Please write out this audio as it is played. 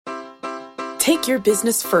Take your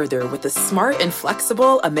business further with the smart and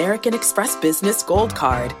flexible American Express Business Gold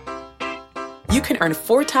Card. You can earn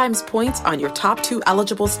 4 times points on your top 2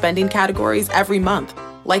 eligible spending categories every month,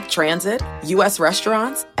 like transit, U.S.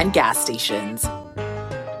 restaurants, and gas stations.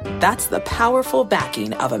 That's the powerful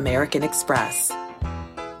backing of American Express.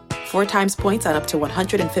 4 times points on up to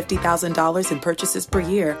 $150,000 in purchases per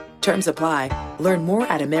year. Terms apply. Learn more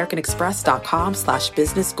at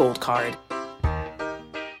americanexpress.com/businessgoldcard.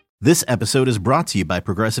 This episode is brought to you by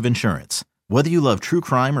Progressive Insurance. Whether you love true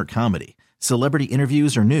crime or comedy, celebrity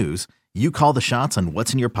interviews or news, you call the shots on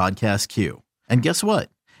what's in your podcast queue. And guess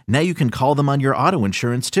what? Now you can call them on your auto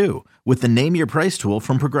insurance too with the Name Your Price tool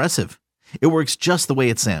from Progressive. It works just the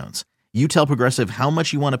way it sounds. You tell Progressive how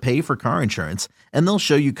much you want to pay for car insurance, and they'll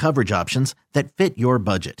show you coverage options that fit your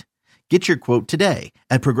budget. Get your quote today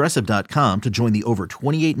at Progressive.com to join the over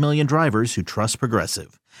 28 million drivers who trust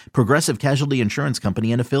Progressive. Progressive Casualty Insurance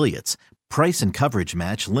Company and Affiliates. Price and coverage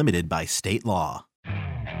match limited by state law.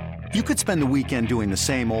 You could spend the weekend doing the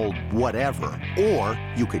same old whatever, or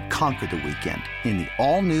you could conquer the weekend in the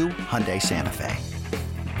all-new Hyundai Santa Fe.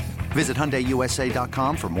 Visit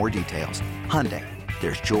HyundaiUSA.com for more details. Hyundai,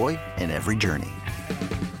 there's joy in every journey.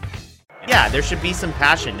 Yeah, there should be some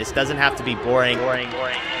passion. This doesn't have to be boring.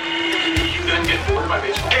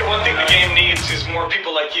 Hey, one thing the game needs is more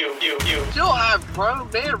people like you. Still have grown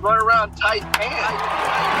men run around tight pants.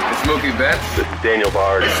 It's Mookie Betts. This is Daniel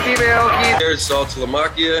Bard. It's Steve Aoki. There's Sal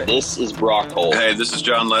Talamacchia. This is Brock Holt. Hey, this is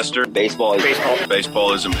John Lester. Baseball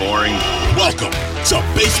isn't boring. Welcome to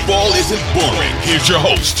Baseball Isn't Boring. Here's your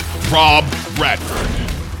host, Rob Bradford.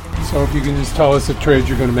 So if you can just tell us the trade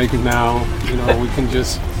you're going to make it now, we can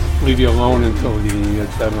just leave you alone until the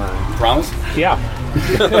deadline. Promise? Yeah.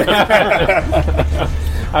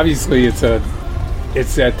 Obviously, it's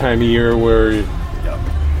that time of year where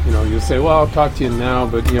you'll say, "Well, I'll talk to you now,"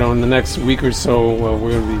 but in the next week or so,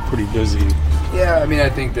 we're going to be pretty busy. Yeah, I mean, I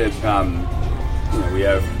think that we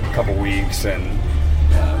have a couple weeks and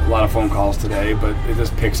a lot of phone calls today, but it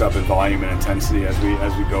just picks up in volume and intensity as we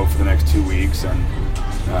go for the next 2 weeks, and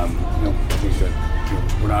I think that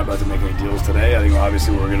we're not about to make any deals today. I think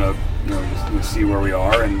obviously we're going to just see where we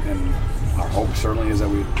are, and our hope certainly is that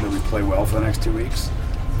we play well for the next 2 weeks.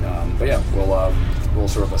 But yeah, we'll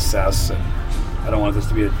sort of assess, and I don't want this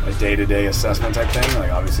to be a day-to-day assessment type thing.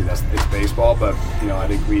 Like obviously it's baseball, but I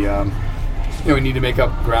think we need to make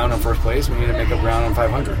up ground on first place. We need to make up ground on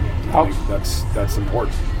 500. I think that's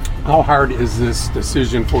important. How hard is this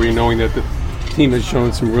decision for you, knowing that the team has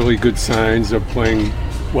shown some really good signs of playing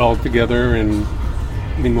well together and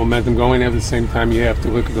getting momentum going? At the same time, you have to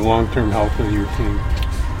look at the long-term health of your team.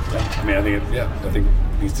 Yeah, I mean, I think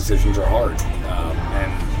these decisions are hard,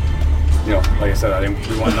 and like I said, I think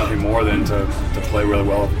we want nothing more than to play really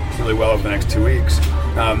well over the next 2 weeks.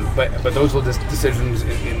 But those will decisions.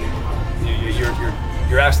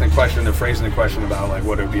 You're asking the question, they're phrasing the question about like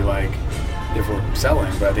what it would be like if we're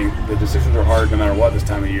selling. But I think the decisions are hard no matter what this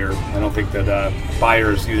time of year. I don't think that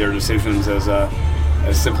buyers view their decisions as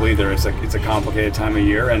simply either. It's a complicated time of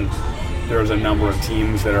year, and there's a number of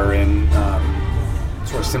teams that are in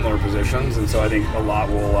sort of similar positions, and so I think a lot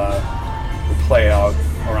will play out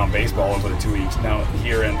around baseball over the 2 weeks now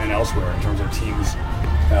here and elsewhere in terms of teams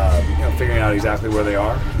figuring out exactly where they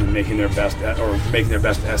are and making their best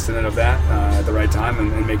estimate of that at the right time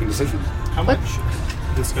and making decisions. How much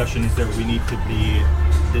discussion is there? We need to be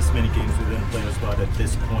this many games within a playoff spot at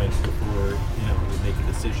this point before we make a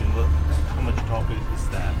decision. How much talk is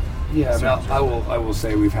that? Yeah, I will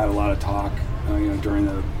say we've had a lot of talk during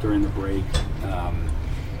the break.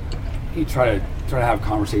 You try to have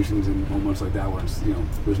conversations in moments like that where it's,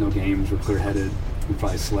 there's no games, we're clear-headed, we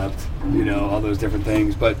probably slept, all those different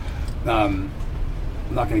things. But I'm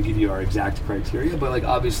not going to give you our exact criteria, but like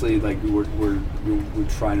obviously, like we're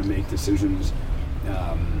trying to make decisions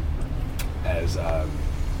in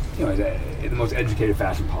the most educated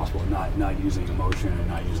fashion possible, not using emotion and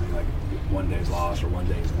not using like one day's loss or one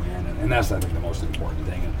day's win, and that's I think the most important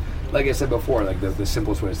thing. And like I said before, like the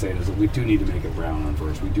simplest way to say it is that we do need to make up ground on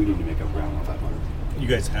first. We do need to make up ground on 500. You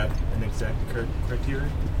guys have an exact criteria?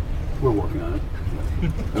 We're working on it.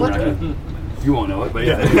 You won't know it, but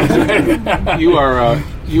yeah. You are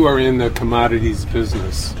in the commodities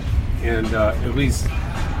business, and at least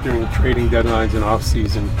during trading deadlines and off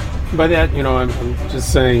season. By that, I'm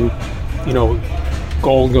just saying,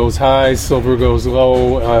 gold goes high, silver goes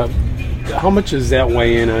low. How much does that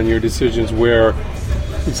weigh in on your decisions where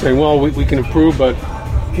you say, well, we can improve, but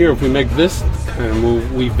here, if we make this kind of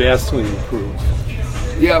move, we vastly improve?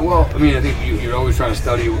 Yeah, well, I mean, I think you're always trying to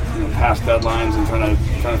study past deadlines and trying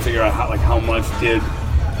to figure out how much did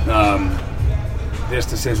this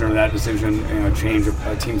decision or that decision change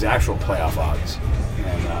a team's actual playoff odds.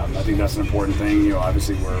 And I think that's an important thing.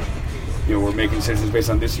 Obviously we're making decisions based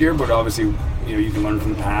on this year, but obviously you can learn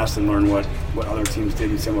from the past and learn what other teams did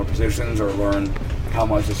in similar positions, or learn how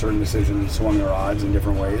much a certain decision swung their odds in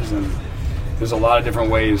different ways. And there's a lot of different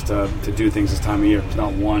ways to do things this time of year. There's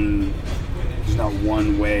not one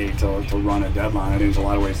way to run a deadline. I think there's a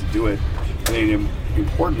lot of ways to do it. I think the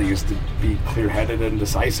important thing is to be clear-headed and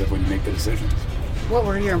decisive when you make the decisions. What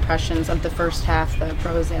were your impressions of the first half, the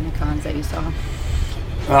pros and the cons that you saw?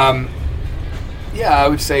 I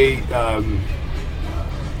would say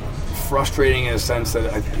frustrating in a sense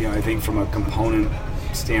that I think from a component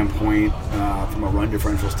standpoint, from a run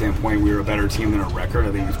differential standpoint, we were a better team than our record.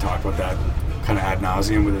 I think we've talked about that kind of ad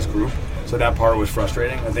nauseum with this group. So that part was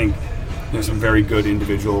frustrating. I think some very good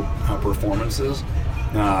individual performances.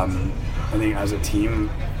 I think as a team,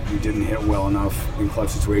 we didn't hit well enough in clutch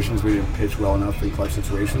situations. We didn't pitch well enough in clutch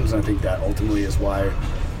situations. And I think that ultimately is why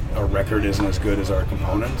our record isn't as good as our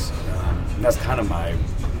components. And that's kind of my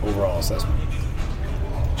overall assessment.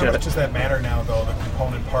 How much does that matter now, though, the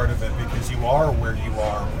component part of it, because you are where you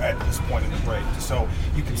are at this point in the break? So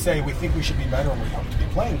you can say we think we should be better and we hope to be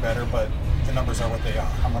playing better, but the numbers are what they are.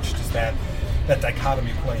 How much does that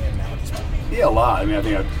dichotomy play in now at this point? Yeah, a lot. I mean, I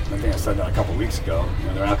think I said that a couple of weeks ago.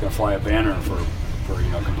 They're not going to fly a banner for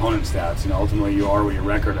component stats. Ultimately you are what your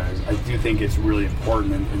record is. I do think it's really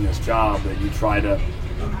important in this job that you try to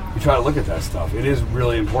look at that stuff. It is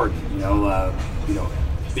really important.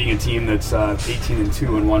 Being a team that's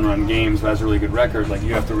 18-2 in one-run games, but has a really good record, like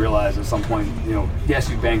you have to realize at some point, yes,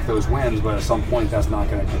 you bank those wins, but at some point that's not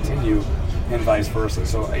going to continue, and vice versa.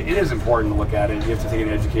 So it is important to look at it. You have to take an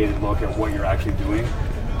educated look at what you're actually doing,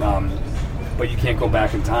 but you can't go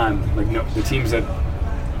back in time. The teams that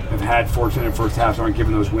have had fortunate first halves aren't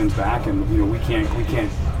giving those wins back, and we can't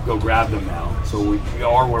go grab them now. So we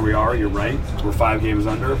are where we are. You're right. We're 5 games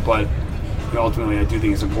under, but ultimately I do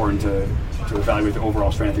think it's important to evaluate the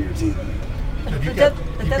overall strength of your team. You've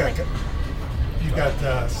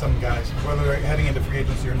got some guys, whether they're heading into free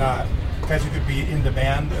agency or not, guys who could be in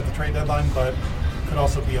demand at the trade deadline, but could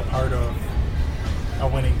also be a part of a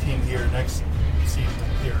winning team here next season.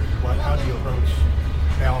 How do you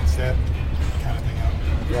balance that kind of thing out?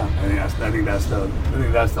 Yeah, I think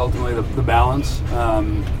that's ultimately the balance.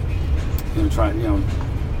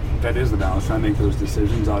 That is the balance. Trying to make those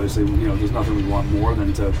decisions. Obviously, there's nothing we want more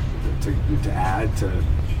than to add to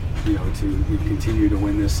continue to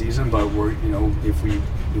win this season. But we're if we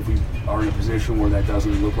are in a position where that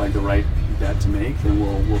doesn't look like the right bet to make, then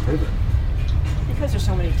we'll pivot. Because there's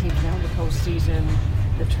so many teams now in the postseason,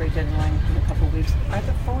 the trade deadline in a couple of weeks. Are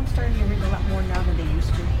the phones starting to ring a lot more now than they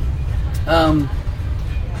used to?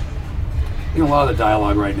 A lot of the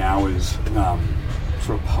dialogue right now is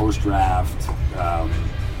sort of post-draft.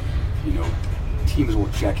 Teams will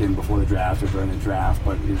check in before the draft or during the draft,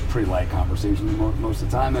 but it's pretty light conversations most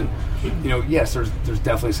of the time. And yes, there's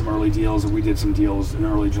definitely some early deals, and we did some deals in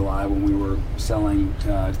early July when we were selling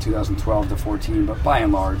 2012 to 14. But by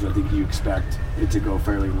and large, I think you expect it to go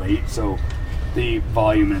fairly late. So the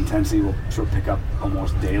volume and intensity will sort of pick up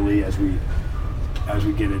almost daily as we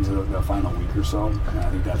get into the final week or so. And I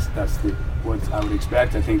think that's what I would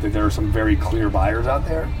expect. I think that there are some very clear buyers out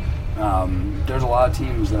there. There's a lot of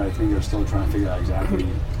teams that I think are still trying to figure out exactly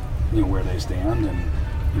where they stand,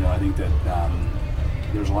 and I think that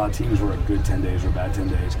there's a lot of teams where a good 10 days or a bad 10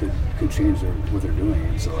 days could change what they're doing,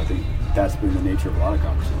 and so I think that's been the nature of a lot of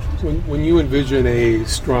conversations. When you envision a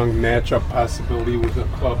strong matchup possibility with a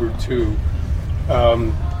club or two,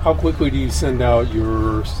 how quickly do you send out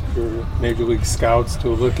your major league scouts to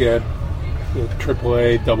look at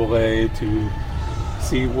AAA, AA to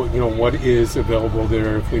see what is available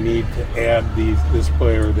there if we need to add this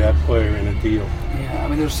player or that player in a deal? Yeah,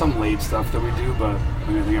 there's some late stuff that we do, but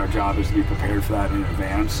I think our job is to be prepared for that in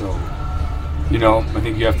advance. So, I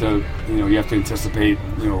think you have to anticipate,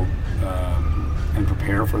 and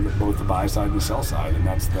prepare for both the buy side and the sell side, and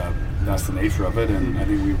that's the nature of it. And I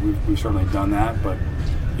think we've certainly done that, but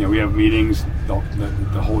we have meetings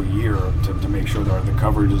the whole year to make sure that the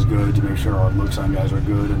coverage is good, to make sure our looks on guys are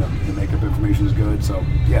good, and the makeup information is good. So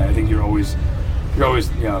yeah, I think you're always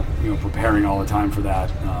preparing all the time for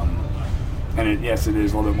that. And yes, it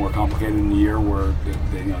is a little bit more complicated in the year where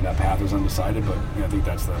that path is undecided, but I think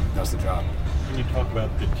that's the job. When you talk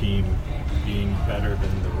about the team being better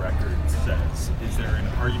than the record says, is there an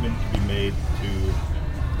argument to be made to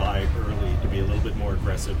buy early, to be a little bit more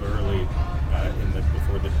aggressive early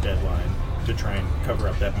before the deadline, to try and cover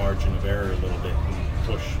up that margin of error a little bit and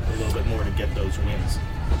push a little bit more to get those wins?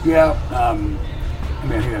 Yeah, I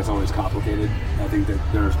think that's always complicated. I think that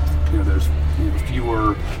there's there's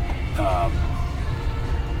fewer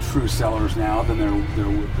true sellers now than there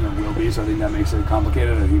will be. So I think that makes it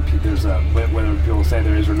complicated. I think there's whether people say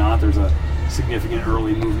there is or not, there's a significant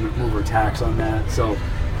early mover tax on that. So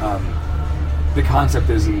the concept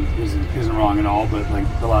isn't wrong at all, but like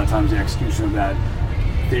a lot of times the execution of that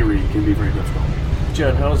theory can be very difficult.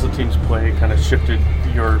 Jed, how has the team's play kind of shifted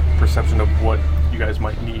your perception of what you guys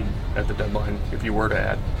might need at the deadline if you were to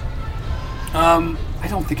add? I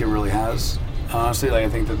don't think it really has. Honestly, like I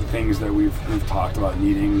think that the things that we've talked about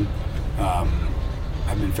needing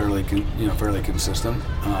have been fairly consistent.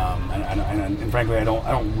 And frankly, I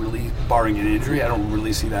don't really, barring an injury, I don't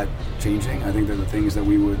really see that changing. I think that the things that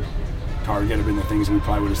we would target have been the things that we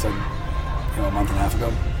probably would have said a month and a half ago.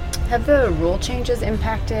 Have the rule changes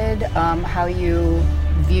impacted how you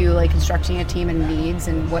view like constructing a team and needs,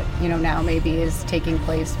 and what now maybe is taking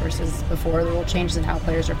place versus before the rule changes, and how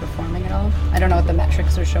players are performing at all? I don't know what the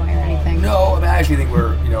metrics are showing or anything. No, I mean I actually think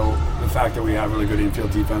we're the fact that we have really good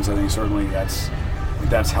infield defense, I think certainly that's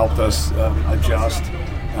helped us adjust.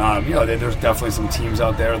 There's definitely some teams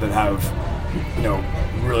out there that have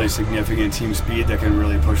really significant team speed that can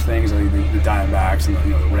really push things. I think the Diamondbacks and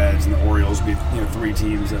the Reds and the Orioles would be three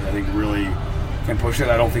teams that I think really can push it.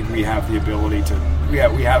 I don't think we have the ability to. We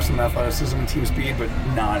have some athleticism and team speed, but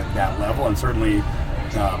not at that level. And certainly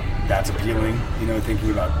that's appealing.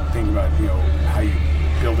 Thinking about how you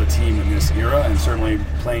build a team in this era, and certainly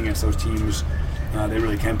playing against those teams, they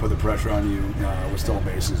really can put the pressure on you with stolen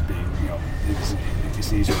bases being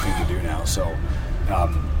it's an easier thing to do now. So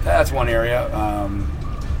that's one area.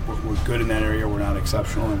 We're good in that area. We're not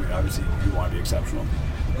exceptional, and we want to be exceptional.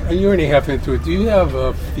 A year and a half into it, do you have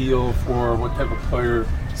a feel for what type of player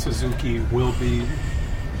Suzuki will be?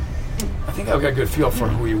 I think I've got a good feel for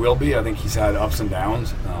who he will be. I think he's had ups and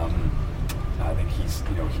downs. I think he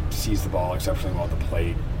sees the ball exceptionally well at the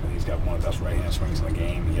plate. I think he's got one of the best right-hand swings in the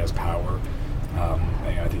game. He has power.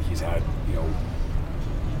 I think he's had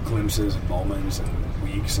glimpses and moments and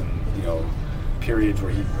weeks and periods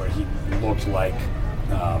where he looked like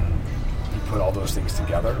he put all those things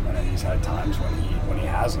together, and then he's had times when he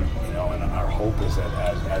hasn't. And our hope is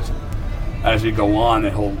that as we go on,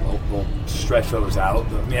 that he'll stretch those out.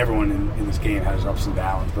 I mean, everyone in this game has ups and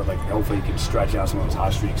downs, but hopefully he can stretch out some of those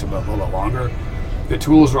hot streaks a little bit longer. The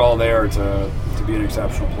tools are all there to be an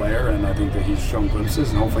exceptional player, and I think that he's shown glimpses,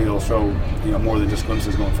 and hopefully he'll show more than just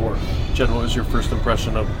glimpses going forward. Jed, what was your first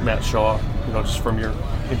impression of Matt Shaw? Just from your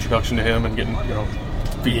introduction to him and getting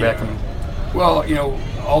feedback. Yeah. Well,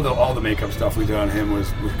 all the makeup stuff we did on him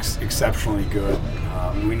was exceptionally good.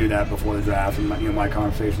 We knew that before the draft, and my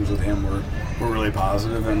conversations with him were really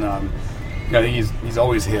positive. And I think he's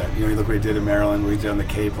always hit. You look what he did in Maryland, what he did on the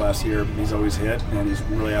Cape last year. He's always hit, and he's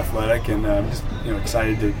really athletic. And I'm just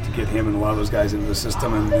excited to get him and a lot of those guys into the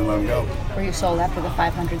system and let them go. Were you sold after the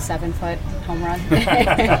 507-foot home run?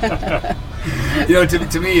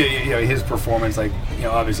 To me, his performance,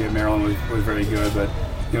 obviously at Maryland was very good, but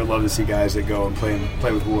love to see guys that go and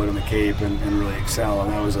play with Wood on the Cape and really excel,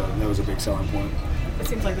 and that was a big selling point. It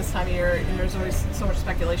seems like this time of year, and there's always so much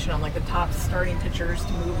speculation on the top starting pitchers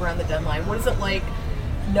to move around the deadline. What is it like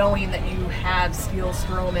knowing that you have Steele,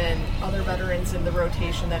 Stroman, other veterans in the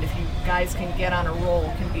rotation that if you guys can get on a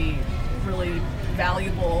roll can be really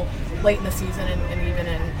valuable late in the season and even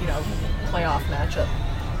in playoff matchup?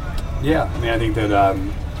 Yeah, I mean, I think that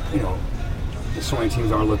so many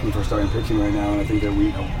teams are looking for starting pitching right now, and I think that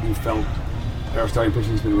we felt our starting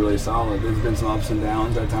pitching has been really solid. There's been some ups and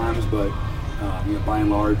downs at times, but by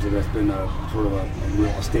and large, that's been a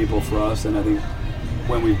real staple for us. And I think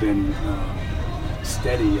when we've been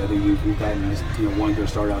steady, I think we've gotten one good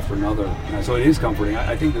start after another. So it is comforting.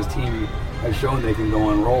 I think this team has shown they can go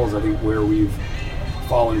on rolls. I think where we've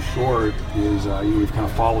fallen short is we've kind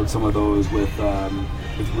of followed some of those with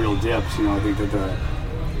real dips. I think that the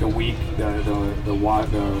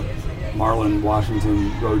Marlin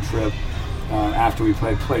Washington road trip after we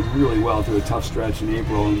played really well through a tough stretch in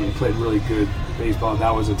April, and we played really good baseball.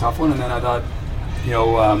 That was a tough one. And then I thought,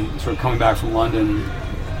 sort of coming back from London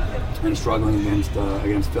and struggling against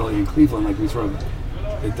Philly and Cleveland,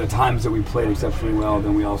 at the times that we played exceptionally well,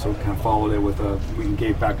 then we also kind of followed it with we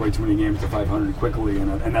gave back way too many games to 500 quickly,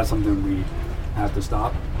 and that's something we have to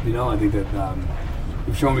stop. I think that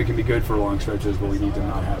we've shown we can be good for long stretches, but we need to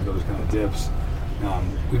not have those kind of dips.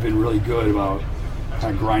 We've been really good about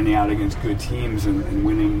kind of grinding out against good teams and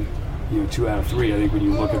winning, 2 out of 3. I think when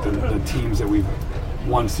you look at the teams that we've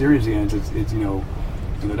won series against, it's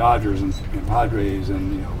the Dodgers and Padres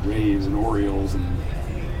and Rays and Orioles and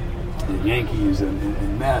Yankees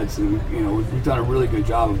and Mets, and we've done a really good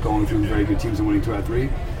job of going through very good teams and winning 2 out of 3.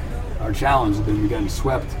 Our challenge has been we've gotten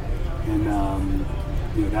swept and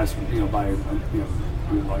that's by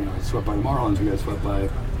we got swept by the Marlins, we got swept by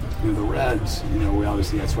the Reds, we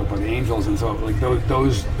obviously got swept by the Angels, and so like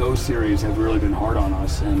those series have really been hard on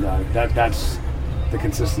us, and that's the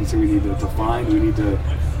consistency we need to find. We need to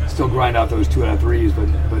still grind out those 2 out of 3s,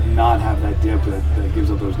 but not have that dip that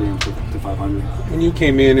gives up those games to 500. When you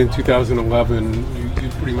came in 2011, you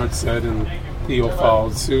pretty much said, and Theo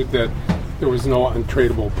followed suit, that there was no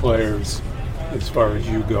untradeable players as far as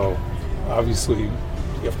you go. Obviously, you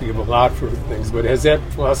have to give a lot for things, but has that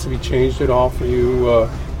philosophy changed at all for you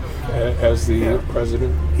as the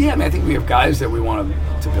president? Yeah, I think we have guys that we want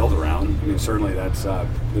to build around. Certainly that's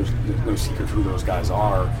there's no secret who those guys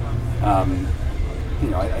are.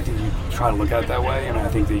 I think you try to look at it that way, and I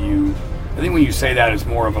think when you say that, it's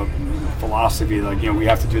more of a philosophy, like we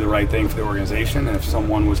have to do the right thing for the organization, and if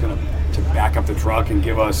someone was going to back up the truck and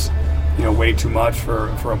give us way too much for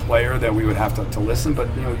a player, that we would have to listen. But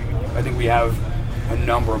I think we have a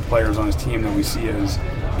number of players on this team that we see as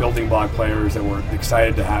building block players that we're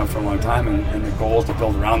excited to have for a long time, and the goal is to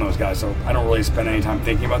build around those guys. So I don't really spend any time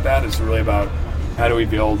thinking about that. It's really about how do we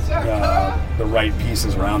build the right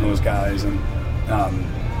pieces around those guys, and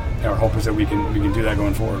our hope is that we can do that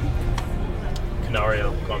going forward.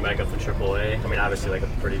 Canario going back up to AAA. Obviously like a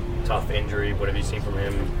pretty tough injury. What have you seen from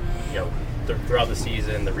him? Throughout the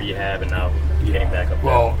season, the rehab, and now getting back up there.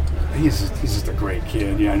 Well, he's just a great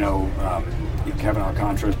kid. I know Kevin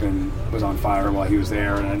Alcantara was on fire while he was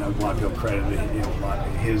there, and I know a lot of people credited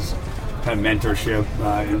his kind of mentorship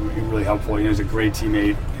and really helpful. He's a great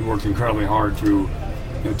teammate. He worked incredibly hard through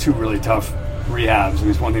 2 really tough rehabs.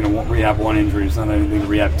 It's one thing to rehab 1 injury; it's another thing to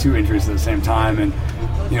rehab 2 injuries at the same time. And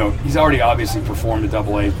he's already obviously performed at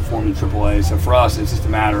AA, performed in AAA. So for us, it's just a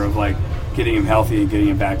matter of getting him healthy and getting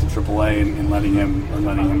him back to AAA and letting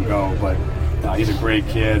him go. But he's a great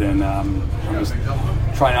kid, and I'm just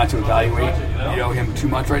trying not to evaluate him too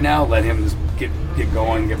much right now. Let him just get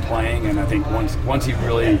going, get playing, and I think once he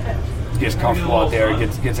really gets comfortable out there,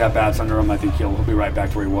 gets at bats under him, I think he'll be right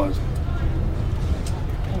back to where he was.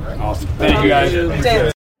 Awesome. Thank you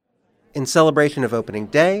guys. In celebration of opening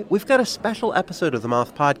day, we've got a special episode of the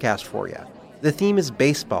Moth Podcast for you. The theme is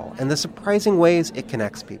baseball and the surprising ways it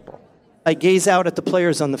connects people. I gaze out at the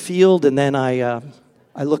players on the field, and then I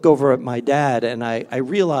look over at my dad, and I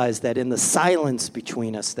realize that in the silence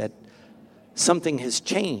between us that something has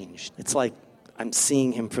changed. It's like I'm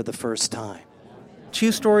seeing him for the first time.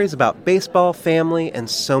 2 stories about baseball, family, and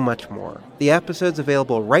so much more. The episode's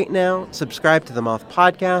available right now. Subscribe to the Moth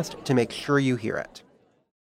Podcast to make sure you hear it.